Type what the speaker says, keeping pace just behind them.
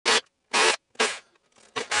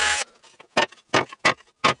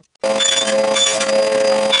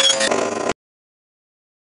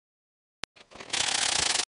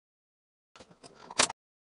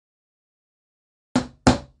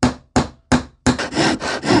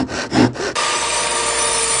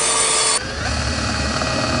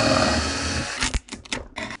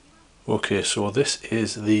Okay, so this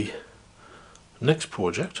is the next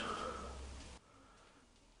project.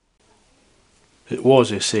 It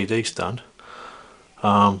was a CD stand,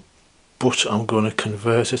 but I'm going to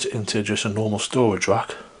convert it into just a normal storage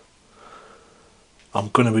rack. I'm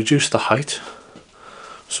going to reduce the height,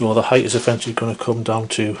 so the height is eventually going to come down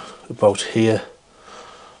to about here,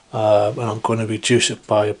 and I'm going to reduce it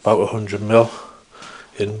by about 100mm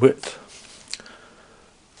in width.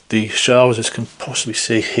 The shelves, as you can possibly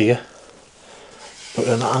see here, but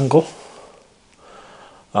at an angle.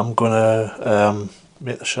 I'm going to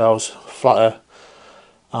make the shelves flatter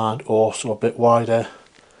and also a bit wider,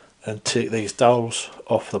 and take these dowels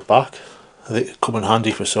off the back. They come in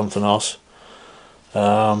handy for something else,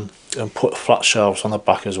 and put flat shelves on the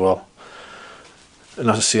back as well. And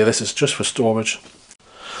as I say, this is just for storage.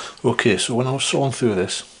 Okay, so when I was sawing through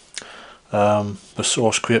this, the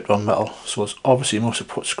saw scraped on metal, so it's obviously must have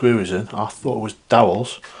put screws in. I thought it was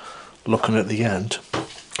dowels. Looking at the end,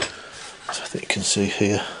 as I think you can see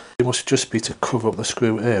here, it must just be to cover up the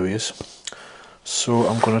screw areas. So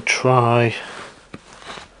I'm going to try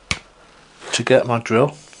to get my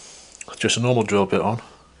drill, just a normal drill bit on,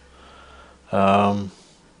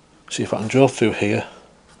 see if I can drill through here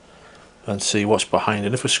and see what's behind it.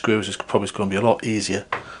 And if with screws, it's probably going to be a lot easier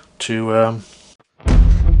to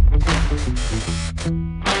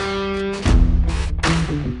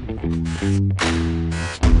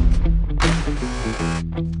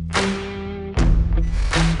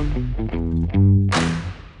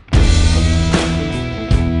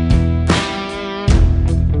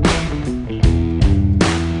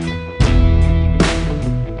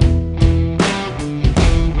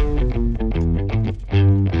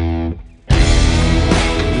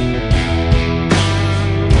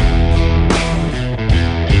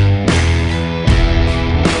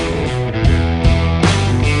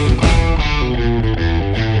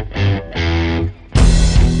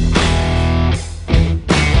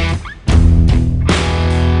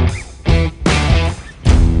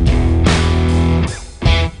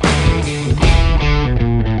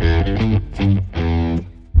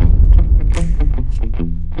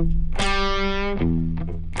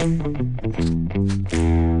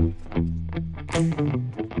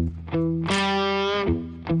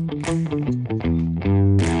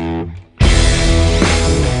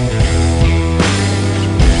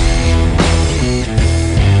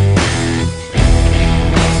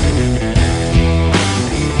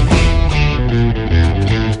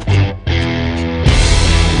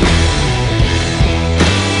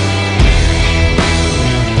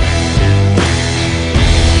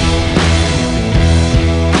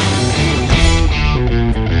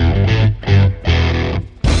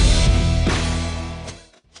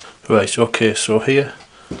Right, okay, so here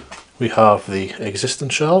we have the existing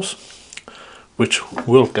shelves, which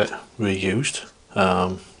will get reused,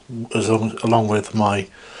 along with my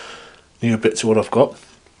new bits of what I've got.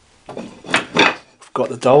 I've got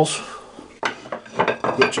the dowels,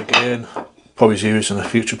 which again, probably is used in a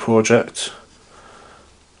future project.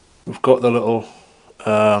 We've got the little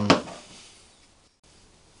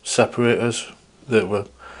separators that were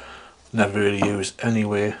never really used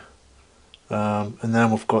anyway. And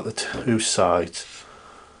then we've got the two sides,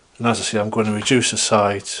 and as I say, I'm going to reduce the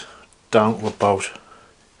sides down to about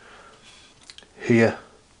here,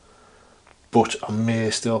 but I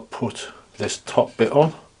may still put this top bit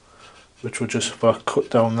on, which will just, if I cut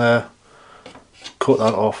down there, cut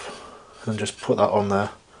that off and just put that on there.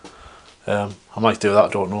 I might do that, I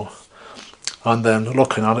don't know. And then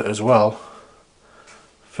looking at it as well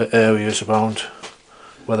for areas around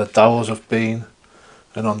where the dowels have been,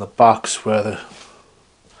 and on the backs where the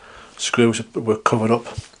screws were covered up,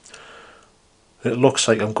 it looks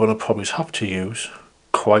like I'm going to probably have to use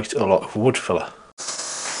quite a lot of wood filler.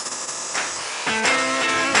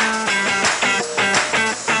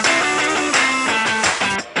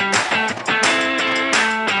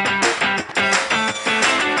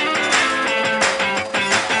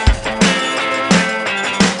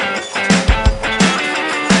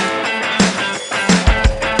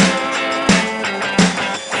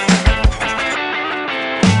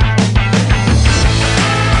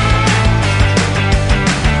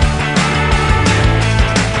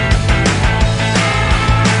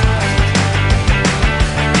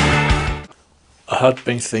 I had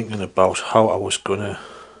been thinking about how I was going to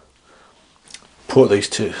put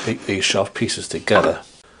these shelf pieces together,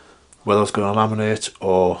 whether I was going to laminate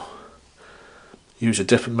or use a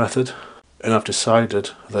different method, and I've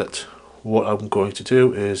decided that what I'm going to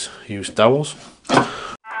do is use dowels.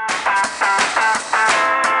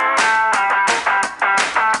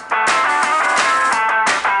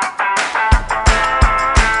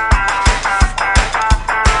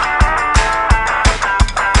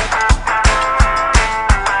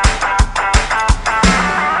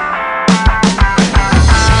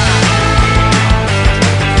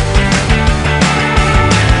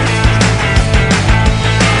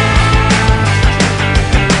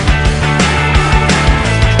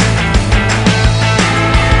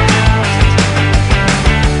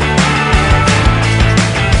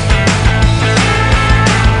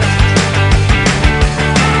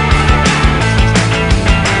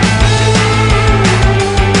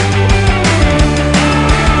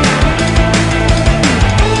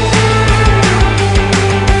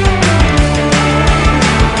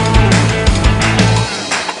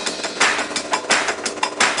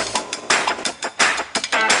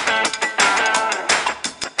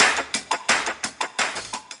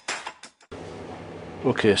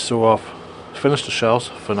 Okay, so I've finished the shells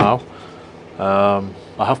for now.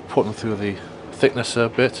 I have put them through the thicknesser a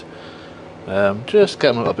bit, just get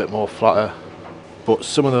them a little bit more flatter, but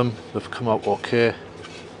some of them have come out okay.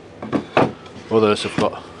 Others have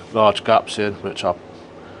got large gaps in, which I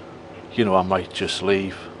might just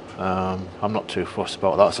leave. I'm not too fussed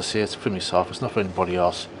about that. As I say, it's for myself, it's not for anybody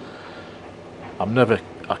else. I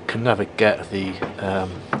can never get the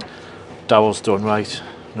dowels done right,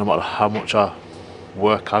 no matter how much I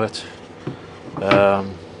work at it.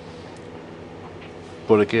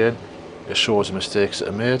 But again, it shows the mistakes that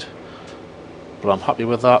are made, but I'm happy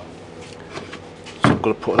with that. So I'm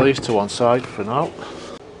going to put these to one side for now.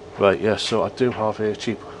 Right, yeah, so I do have a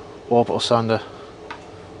cheap orbital sander,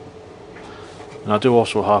 and I do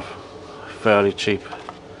also have fairly cheap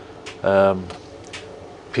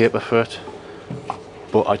paper for it,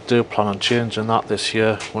 but I do plan on changing that this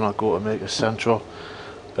year when I go to make a central,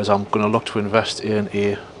 as I'm going to look to invest in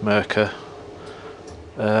a Mirrorless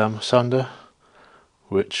sander,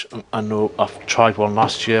 which I know I've tried one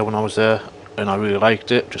last year when I was there and I really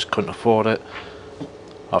liked it, just couldn't afford it.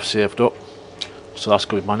 I've saved up, so that's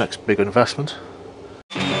going to be my next big investment.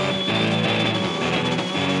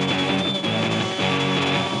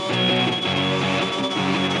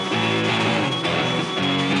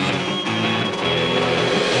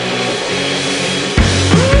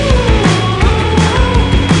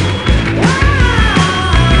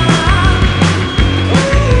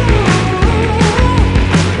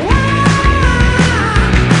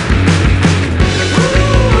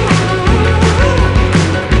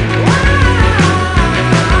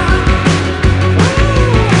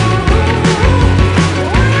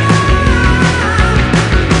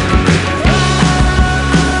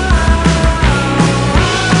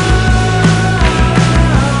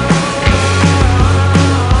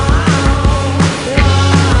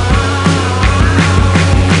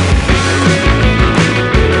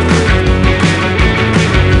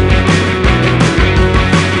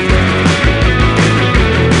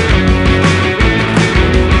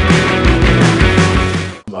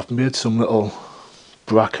 Made some little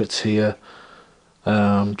brackets here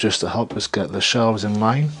just to help us get the shelves in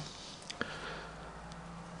line,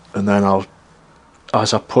 and then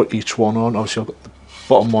as I put each one on, obviously the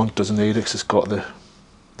bottom one doesn't need it because it's got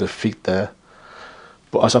the feet there,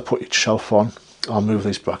 but as I put each shelf on, I'll move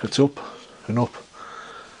these brackets up and up,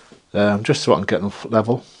 just so I can get them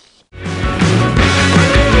level.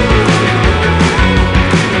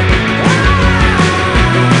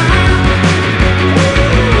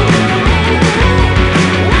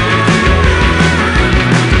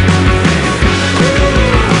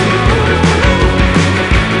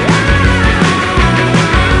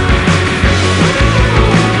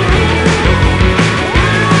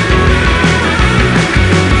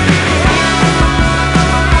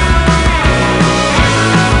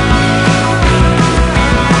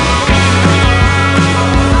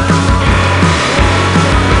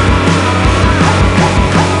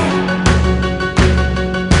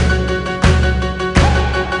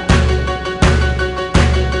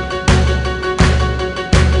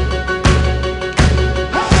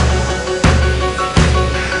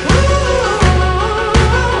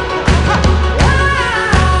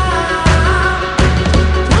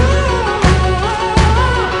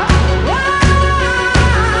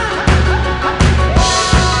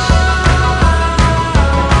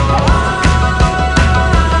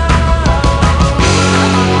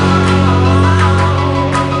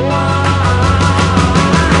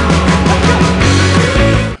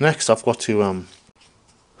 Next I've got to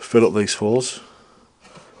fill up these holes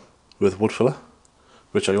with wood filler,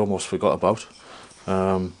 which I almost forgot about,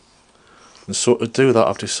 and so to do that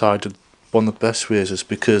I've decided one of the best ways is,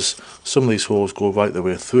 because some of these holes go right the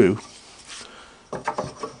way through,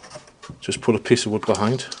 just put a piece of wood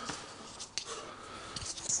behind,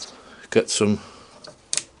 get some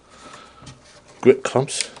grit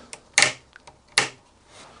clamps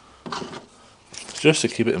just to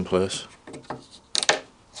keep it in place.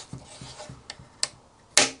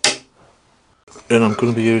 And I'm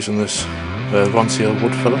going to be using this Rancier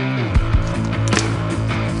wood filler,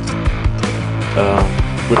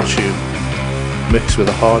 which you mix with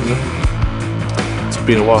a hardener. It's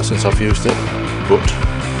been a while since I've used it, but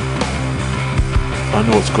I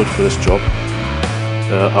know it's good for this job.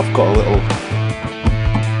 I've got a little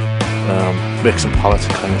mix and palette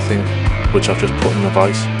kind of thing, which I've just put in the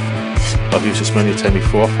vise. I've used this many times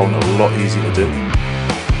before, I found it a lot easier to do.